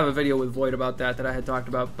 but I have a video with Void about that I had talked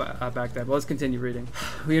about back then. But let's continue reading.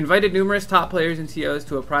 We invited numerous top players and TOs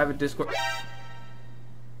to a private Discord.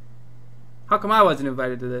 How come I wasn't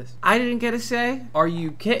invited to this? I didn't get a say? Are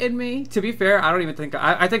you kidding me? To be fair, I don't even think,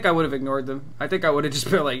 I think I would have ignored them. I think I would have just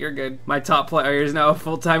been like, you're good. My top player is now a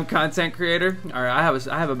full-time content creator. All right,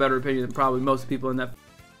 I have a better opinion than probably most people in that.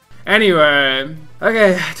 Anyway,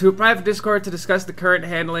 okay, to a private Discord to discuss the current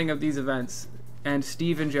handling of these events and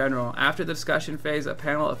Steve in general. After the discussion phase, a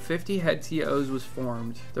panel of 50 head TOs was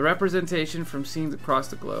formed. The representation from scenes across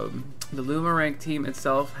the globe. The Luma Rank team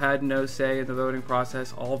itself had no say in the voting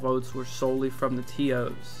process. All votes were solely from the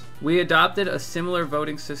TOs. We adopted a similar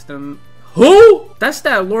voting system. Who? That's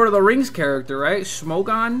that Lord of the Rings character, right?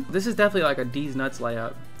 Smogon? This is definitely like a D's Nuts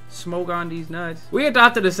layout. Smogon these nuts. We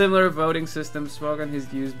adopted a similar voting system Smogon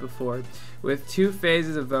has used before, with 2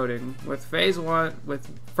 phases of voting. With phase 1,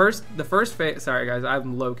 the first phase, sorry guys,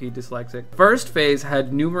 I'm low-key dyslexic. First phase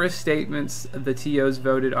had numerous statements the TOs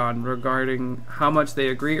voted on regarding how much they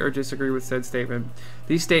agree or disagree with said statement.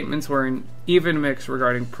 These statements were an even mix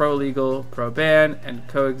regarding pro-legal, pro-ban, and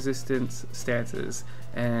coexistence stances,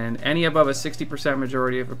 and any above a 60%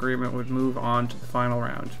 majority of agreement would move on to the final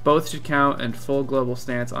round. Both should count and full global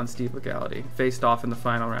stance on Steve legality, faced off in the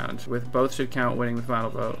final round, with both should count winning the final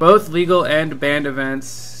vote. Both legal and banned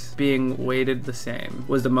events being weighted the same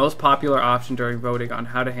was the most popular option during voting on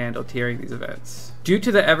how to handle tiering these events. Due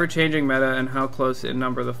to the ever-changing meta and how close in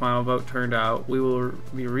number the final vote turned out, we will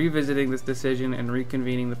be revisiting this decision and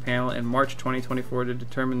reconvening the panel in March 2024 to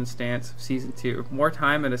determine the stance of Season 2. More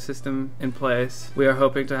time and a system in place. We are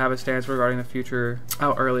hoping to have a stance regarding the future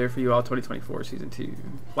out earlier for you all 2024 Season 2.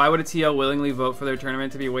 Why would a TL willingly vote for their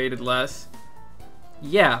tournament to be weighted less?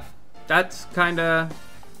 Yeah, that's kinda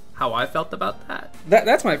how I felt about that.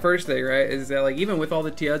 That's my first thing, right? Is that like even with all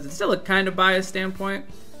the TOs, it's still a kind of biased standpoint.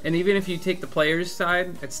 And even if you take the player's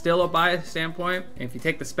side, it's still a biased standpoint. And if you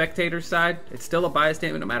take the spectator's side, it's still a biased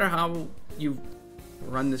standpoint. No matter how you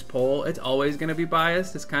run this poll, it's always going to be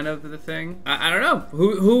biased. It's kind of the thing. I don't know.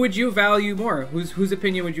 Who would you value more? Whose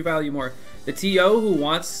opinion would you value more? The TO who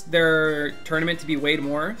wants their tournament to be weighed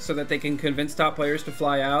more so that they can convince top players to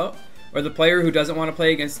fly out? Or the player who doesn't want to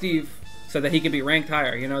play against Steve so that he can be ranked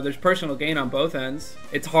higher? You know, there's personal gain on both ends.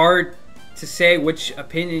 It's hard to say which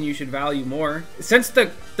opinion you should value more. Since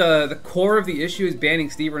the core of the issue is banning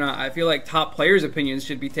Steve or not, I feel like top players' opinions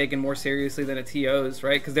should be taken more seriously than a TO's,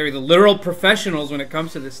 right? Because they're the literal professionals when it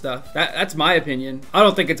comes to this stuff. That's my opinion. I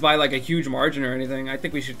don't think it's by like a huge margin or anything. I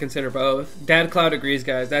think we should consider both. Dad Cloud agrees,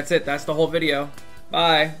 guys. That's it. That's the whole video.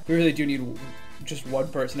 Bye. We really do need just one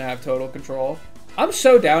person to have total control. I'm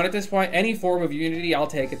so down at this point. Any form of unity, I'll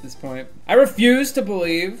take at this point. I refuse to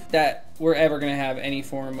believe that we're ever going to have any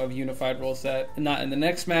form of unified rule set. Not in the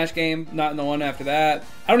next Smash game, not in the one after that.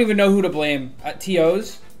 I don't even know who to blame.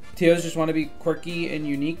 TOs just want to be quirky and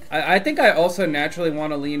unique. I think I also naturally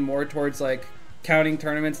want to lean more towards like counting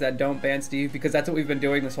tournaments that don't ban Steve, because that's what we've been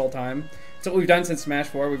doing this whole time. It's what we've done since Smash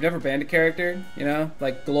 4. We've never banned a character, you know,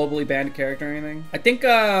 like globally banned a character or anything. I think,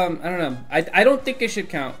 I don't know. I don't think it should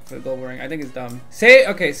count for the global ring. I think it's dumb.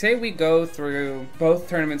 Say we go through both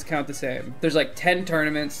tournaments count the same. There's like 10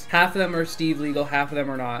 tournaments. Half of them are Steve legal, half of them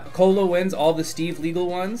are not. Cola wins all the Steve legal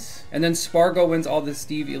ones, and then Spargo wins all the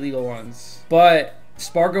Steve illegal ones. But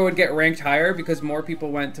Spargo would get ranked higher because more people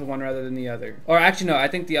went to one rather than the other. Or actually, no, I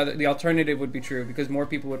think the alternative would be true, because more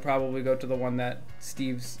people would probably go to the one that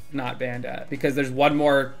Steve's not banned at, because there's one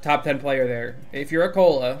more top 10 player there. If you're a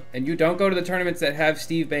Cola and you don't go to the tournaments that have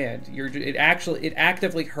Steve banned, it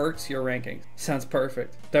actively hurts your rankings. Sounds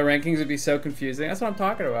perfect. The rankings would be so confusing. That's what I'm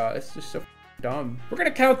talking about. It's just so dumb. We're gonna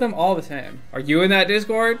count them all the same. Are you in that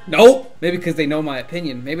Discord? Nope. Maybe because they know my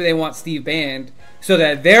opinion. Maybe they want Steve banned so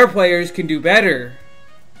that their players can do better.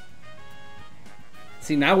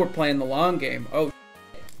 See, now we're playing the long game. Oh,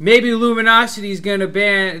 maybe Luminosity's gonna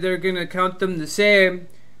ban, they're gonna count them the same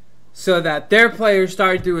so that their players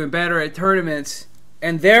start doing better at tournaments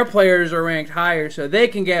and their players are ranked higher so they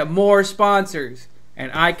can get more sponsors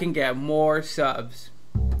and I can get more subs.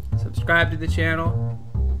 Subscribe to the channel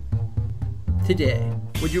today.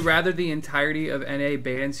 Would you rather the entirety of NA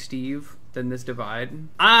ban Steve than this divide.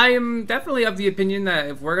 I am definitely of the opinion that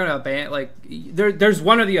if we're gonna ban, like, there's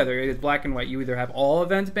one or the other. It's black and white. You either have all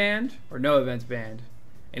events banned or no events banned.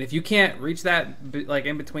 And if you can't reach that, like,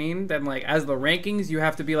 in between, then, like, as the rankings, you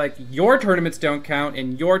have to be like, your tournaments don't count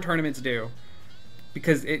and your tournaments do.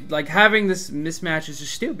 Because, like, having this mismatch is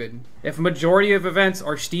just stupid. If a majority of events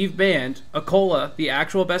are Steve banned, Akola, the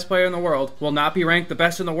actual best player in the world, will not be ranked the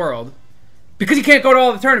best in the world because he can't go to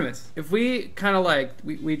all the tournaments. If we kind of, like,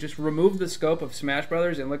 we just remove the scope of Smash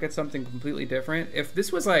Brothers and look at something completely different. If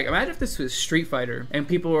this was, like, imagine if this was Street Fighter and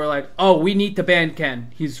people were like, oh, we need to ban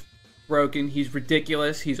Ken. He's broken, he's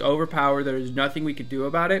ridiculous, he's overpowered, there's nothing we could do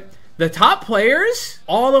about it. The top players,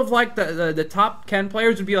 all of, like, the top Ken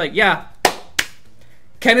players would be like, yeah,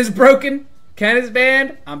 Ken is broken, Ken is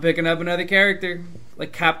banned, I'm picking up another character.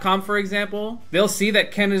 Like Capcom, for example, they'll see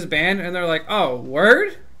that Ken is banned and they're like, oh,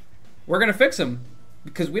 word? We're gonna fix him.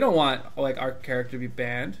 Because we don't want, like, our character to be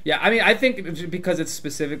banned. Yeah, I mean, I think because it's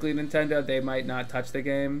specifically Nintendo, they might not touch the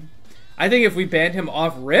game. I think if we banned him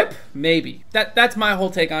off rip, maybe. That's my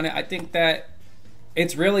whole take on it. I think that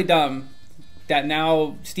it's really dumb that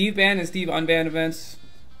now Steve banned and Steve unbanned events,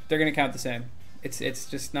 they're gonna count the same. It's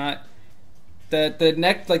just not. The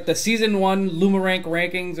next, like, the season 1 Lumarank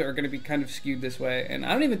rankings are going to be kind of skewed this way, and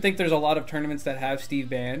I don't even think there's a lot of tournaments that have Steve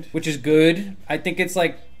banned, which is good. I think it's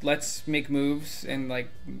like, let's make moves, and, like,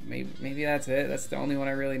 maybe that's it. That's the only one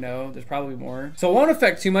I really know. There's probably more, so it won't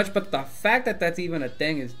affect too much. But the fact that that's even a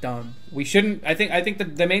thing is dumb. We shouldn't. I think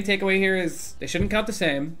the main takeaway here is they shouldn't count the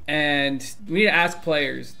same, and we need to ask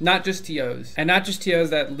players, not just TOs, and not just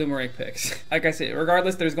TOs that Lumarank picks. Like I said,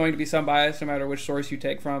 regardless, there's going to be some bias no matter which source you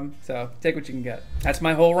take from. So take what you can get. That's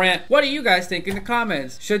my whole rant. What do you guys think in the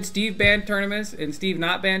comments? Should Steve ban tournaments and Steve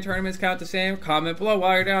not ban tournaments count the same? Comment below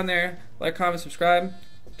while you're down there. Like, comment, subscribe,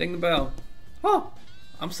 ding the bell. Oh,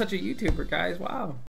 I'm such a YouTuber, guys. Wow.